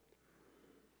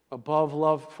above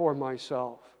love for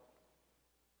myself.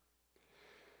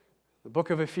 The book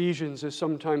of Ephesians is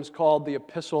sometimes called the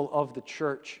epistle of the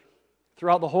church.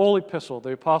 Throughout the whole epistle,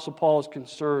 the Apostle Paul is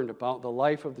concerned about the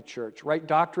life of the church, right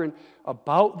doctrine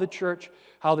about the church,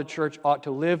 how the church ought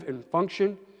to live and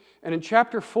function. And in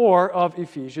chapter 4 of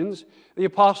Ephesians, the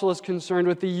Apostle is concerned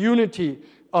with the unity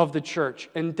of the church,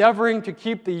 endeavoring to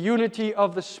keep the unity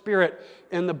of the Spirit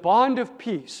in the bond of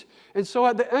peace. And so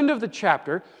at the end of the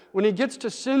chapter, when he gets to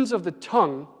sins of the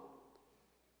tongue,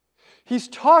 he's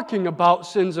talking about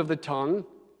sins of the tongue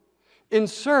in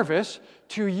service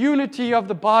to unity of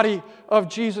the body of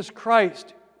Jesus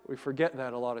Christ. We forget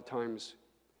that a lot of times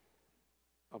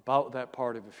about that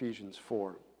part of Ephesians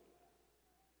 4.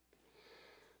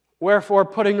 Wherefore,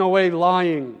 putting away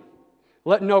lying,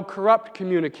 let no corrupt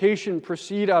communication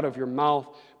proceed out of your mouth,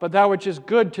 but that which is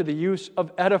good to the use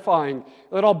of edifying.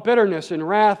 Let all bitterness and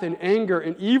wrath and anger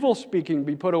and evil speaking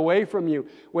be put away from you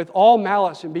with all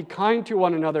malice, and be kind to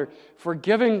one another,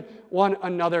 forgiving one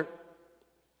another.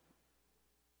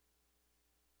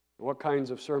 What kinds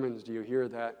of sermons do you hear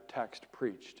that text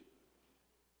preached?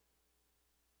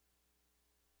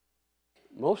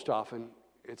 Most often,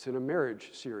 it's in a marriage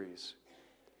series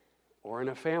or in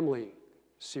a family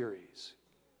series.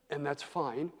 And that's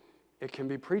fine. It can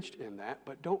be preached in that.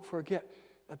 But don't forget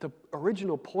that the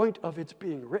original point of its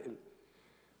being written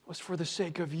was for the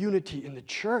sake of unity in the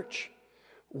church.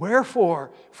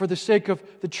 Wherefore, for the sake of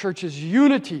the church's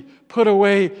unity, put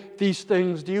away these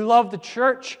things. Do you love the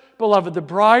church, beloved, the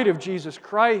bride of Jesus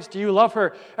Christ? Do you love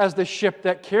her as the ship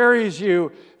that carries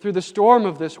you through the storm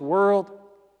of this world?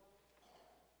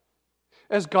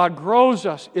 As God grows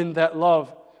us in that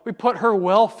love, we put her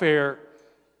welfare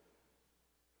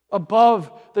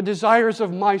above the desires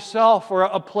of myself or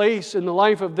a place in the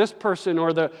life of this person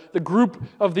or the group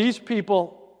of these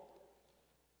people.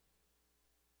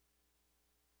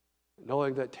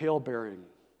 Knowing that talebearing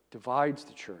divides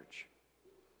the church,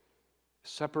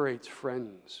 separates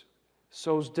friends,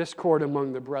 sows discord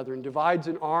among the brethren, divides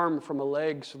an arm from a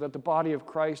leg so that the body of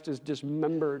Christ is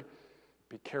dismembered.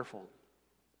 Be careful.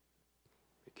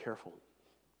 Be careful.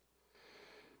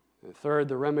 And third,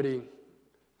 the remedy,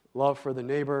 love for the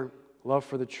neighbor, love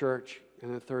for the church.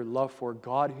 And the third, love for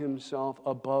God Himself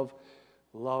above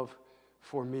love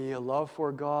for me. A love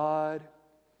for God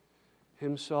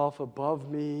Himself above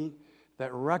me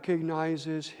that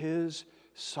recognizes His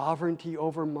sovereignty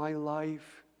over my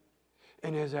life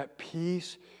and is at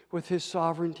peace with His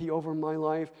sovereignty over my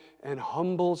life and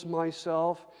humbles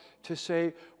myself to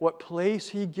say what place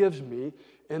He gives me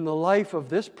in the life of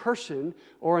this person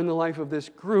or in the life of this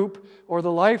group or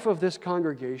the life of this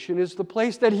congregation is the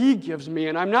place that He gives me.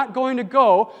 And I'm not going to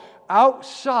go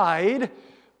outside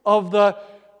of the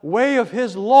way of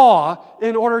His law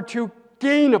in order to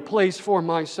gain a place for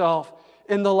myself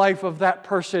in the life of that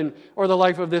person or the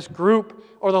life of this group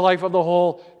or the life of the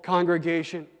whole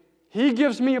congregation. He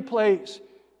gives me a place.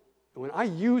 And when I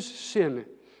use sin,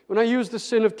 when I use the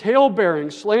sin of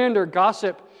talebearing, slander,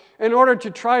 gossip, in order to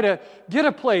try to get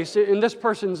a place in this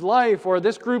person's life or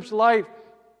this group's life,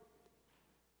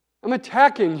 I'm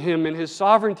attacking Him and His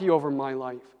sovereignty over my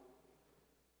life.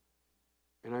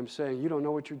 And I'm saying, you don't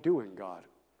know what you're doing, God.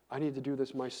 I need to do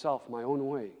this myself, my own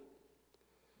way.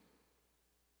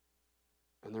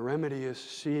 And the remedy is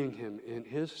seeing Him in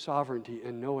His sovereignty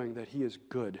and knowing that He is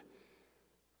good.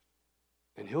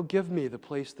 And He'll give me the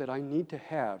place that I need to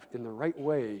have in the right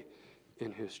way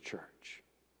in His church.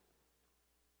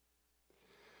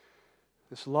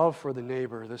 This love for the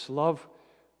neighbor, this love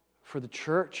for the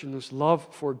church, and this love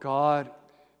for God,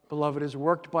 beloved, is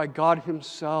worked by God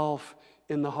Himself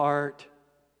in the heart.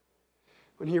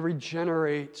 When He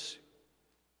regenerates,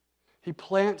 He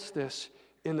plants this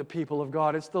in the people of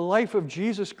God. It's the life of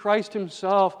Jesus Christ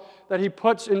Himself that He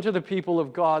puts into the people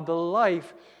of God, the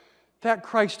life that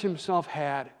Christ Himself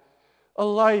had, a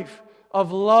life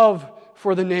of love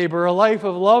for the neighbor, a life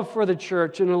of love for the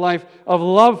church, and a life of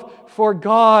love for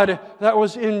God that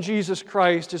was in Jesus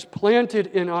Christ is planted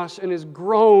in us and is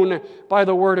grown by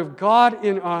the Word of God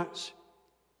in us.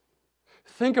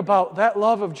 Think about that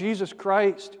love of Jesus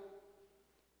Christ.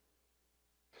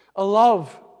 A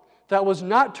love that was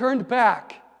not turned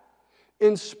back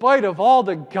in spite of all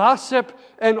the gossip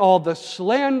and all the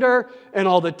slander and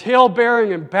all the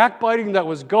talebearing and backbiting that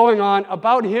was going on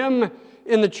about Him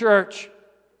in the church.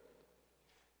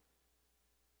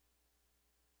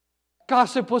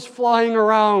 Gossip was flying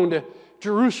around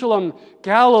Jerusalem,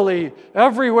 Galilee,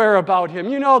 everywhere about Him.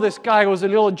 You know this guy was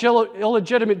an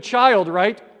illegitimate child,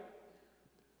 right?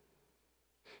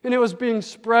 And it was being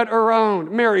spread around.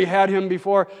 Mary had Him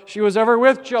before she was ever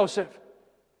with Joseph.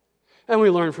 And we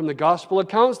learn from the gospel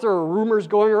accounts there were rumors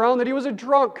going around that He was a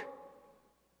drunk.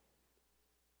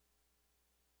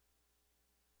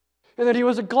 And that He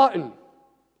was a glutton.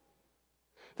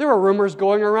 There were rumors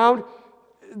going around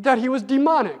that He was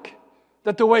demonic.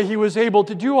 That the way He was able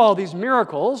to do all these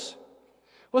miracles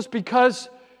was because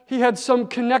He had some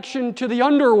connection to the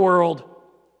underworld,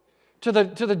 to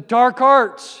the dark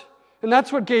arts. And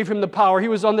that's what gave Him the power. He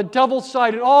was on the devil's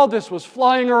side, and all this was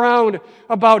flying around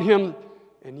about Him.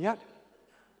 And yet,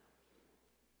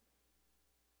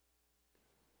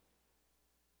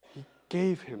 He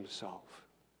gave Himself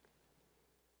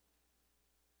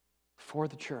for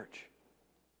the church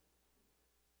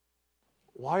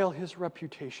while His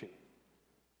reputation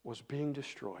was being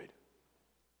destroyed.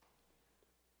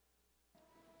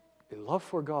 in love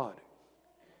for God,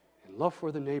 in love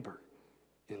for the neighbor,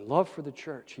 in love for the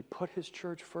church, he put his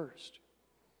church first.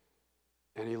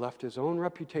 And he left his own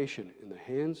reputation in the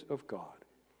hands of God.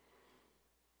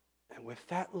 And with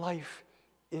that life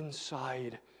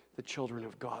inside the children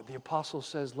of God, the apostle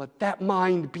says, let that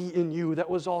mind be in you that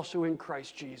was also in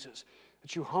Christ Jesus,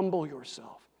 that you humble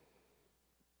yourself.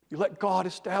 You let God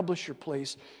establish your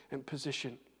place and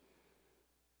position.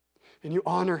 And you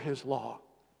honor his law.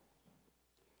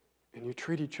 And you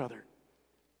treat each other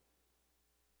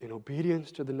in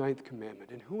obedience to the 9th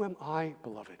commandment. And who am I,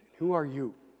 beloved? And who are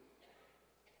you?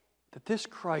 That this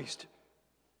Christ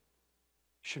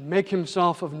should make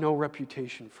himself of no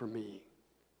reputation for me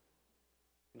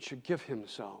and should give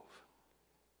himself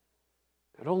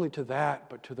not only to that,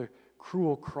 but to the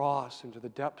cruel cross and to the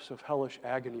depths of hellish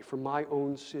agony for my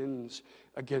own sins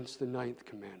against the 9th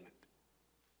commandment.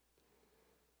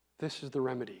 This is the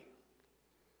remedy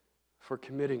for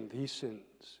committing these sins.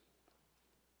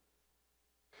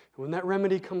 When that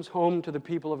remedy comes home to the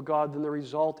people of God, then the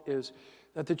result is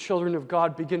that the children of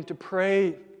God begin to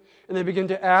pray, and they begin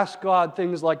to ask God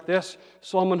things like this.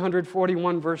 Psalm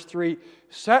 141, verse 3,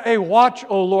 set a watch,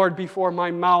 O Lord, before my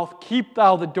mouth. Keep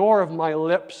thou the door of my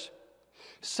lips.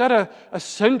 Set a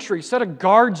sentry, set a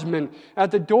guardsman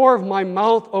at the door of my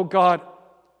mouth, O God,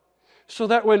 so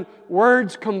that when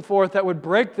words come forth that would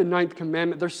break the 9th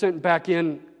commandment, they're sent back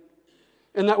in.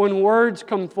 And that when words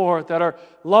come forth that are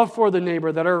love for the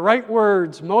neighbor, that are right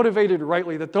words, motivated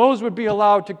rightly, that those would be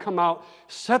allowed to come out.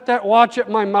 Set that watch at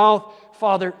my mouth,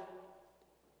 Father.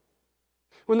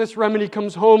 When this remedy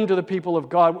comes home to the people of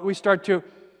God, we start to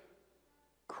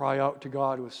cry out to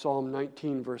God with Psalm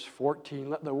 19, verse 14.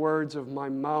 Let the words of my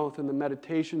mouth and the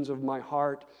meditations of my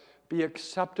heart be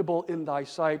acceptable in thy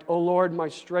sight, O Lord, my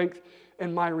strength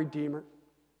and my Redeemer.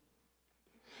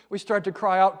 We start to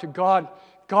cry out to God,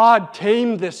 God,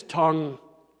 tame this tongue,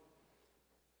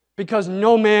 because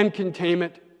no man can tame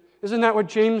it. Isn't that what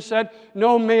James said?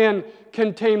 No man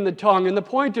can tame the tongue. And the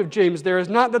point of James there is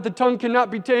not that the tongue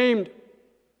cannot be tamed.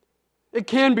 It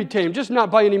can be tamed, just not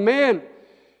by any man.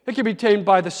 It can be tamed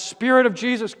by the Spirit of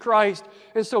Jesus Christ.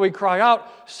 And so we cry out,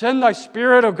 send thy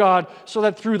Spirit, O God, so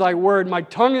that through thy word my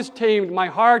tongue is tamed, my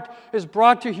heart is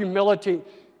brought to humility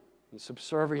and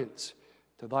subservience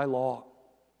to thy law.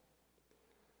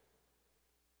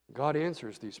 God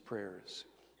answers these prayers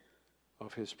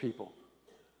of his people.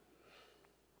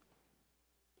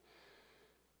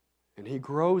 And he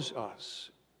grows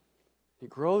us. He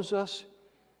grows us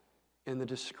in the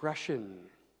discretion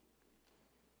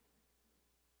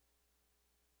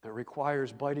that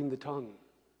requires biting the tongue.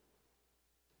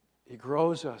 He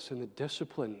grows us in the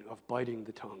discipline of biting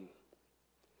the tongue.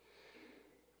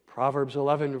 Proverbs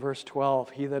 11, verse 12,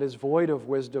 he that is void of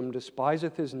wisdom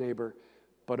despiseth his neighbor,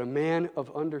 but a man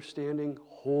of understanding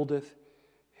holdeth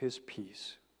his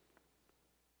peace.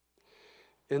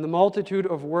 In the multitude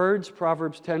of words,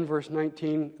 Proverbs 10, verse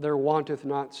 19, there wanteth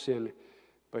not sin,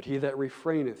 but he that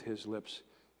refraineth his lips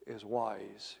is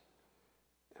wise.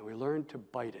 And we learn to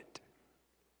bite it,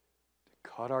 to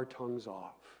cut our tongues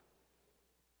off.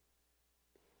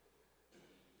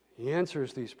 He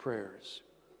answers these prayers.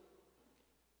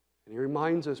 And he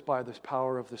reminds us by this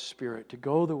power of the Spirit to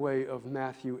go the way of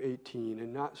Matthew 18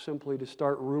 and not simply to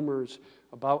start rumors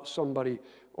about somebody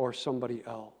or somebody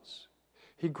else.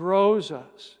 He grows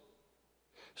us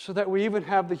so that we even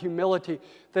have the humility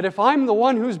that if I'm the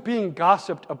one who's being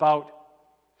gossiped about,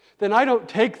 then I don't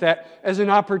take that as an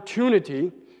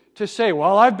opportunity to say,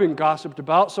 well, I've been gossiped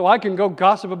about, so I can go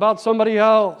gossip about somebody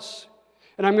else.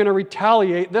 And I'm going to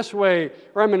retaliate this way,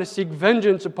 or I'm going to seek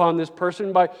vengeance upon this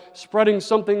person by spreading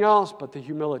something else. But the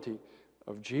humility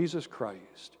of Jesus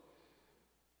Christ,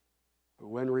 who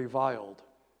when reviled,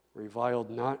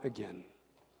 reviled not again.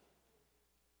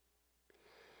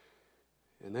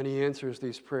 And then he answers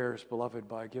these prayers, beloved,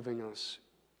 by giving us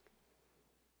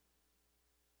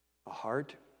a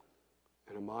heart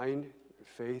and a mind and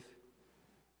faith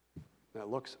that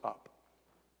looks up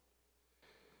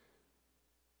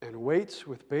and waits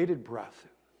with bated breath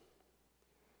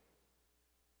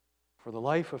for the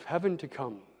life of heaven to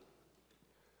come,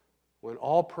 when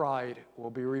all pride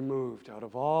will be removed out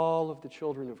of all of the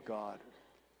children of God,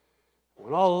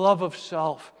 when all love of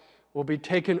self will be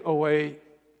taken away,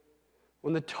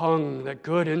 when the tongue, that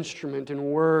good instrument, and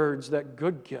words, that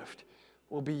good gift,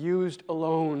 will be used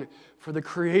alone for the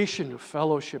creation of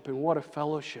fellowship. And what a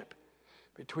fellowship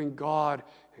between God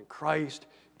and Christ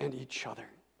and each other.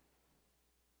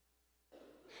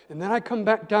 And then I come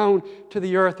back down to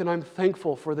the earth and I'm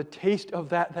thankful for the taste of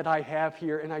that I have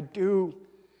here. And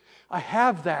I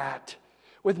have that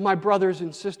with my brothers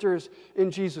and sisters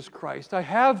in Jesus Christ. I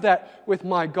have that with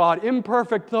my God,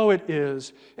 imperfect though it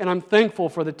is, and I'm thankful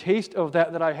for the taste of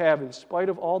that I have in spite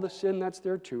of all the sin that's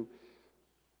there too.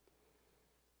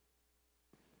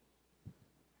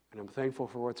 And I'm thankful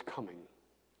for what's coming.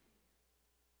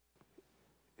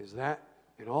 Is that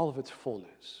in all of its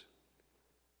fullness,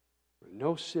 with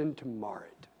no sin to mar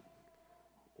it,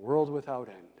 world without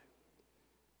end.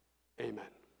 Amen.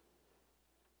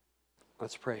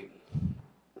 Let's pray.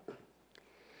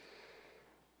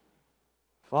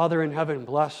 Father in heaven,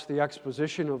 bless the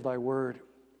exposition of thy word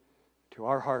to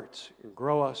our hearts and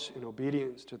grow us in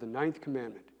obedience to the 9th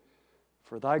commandment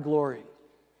for thy glory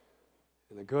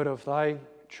and the good of thy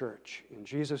church. In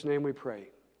Jesus' name we pray.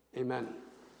 Amen.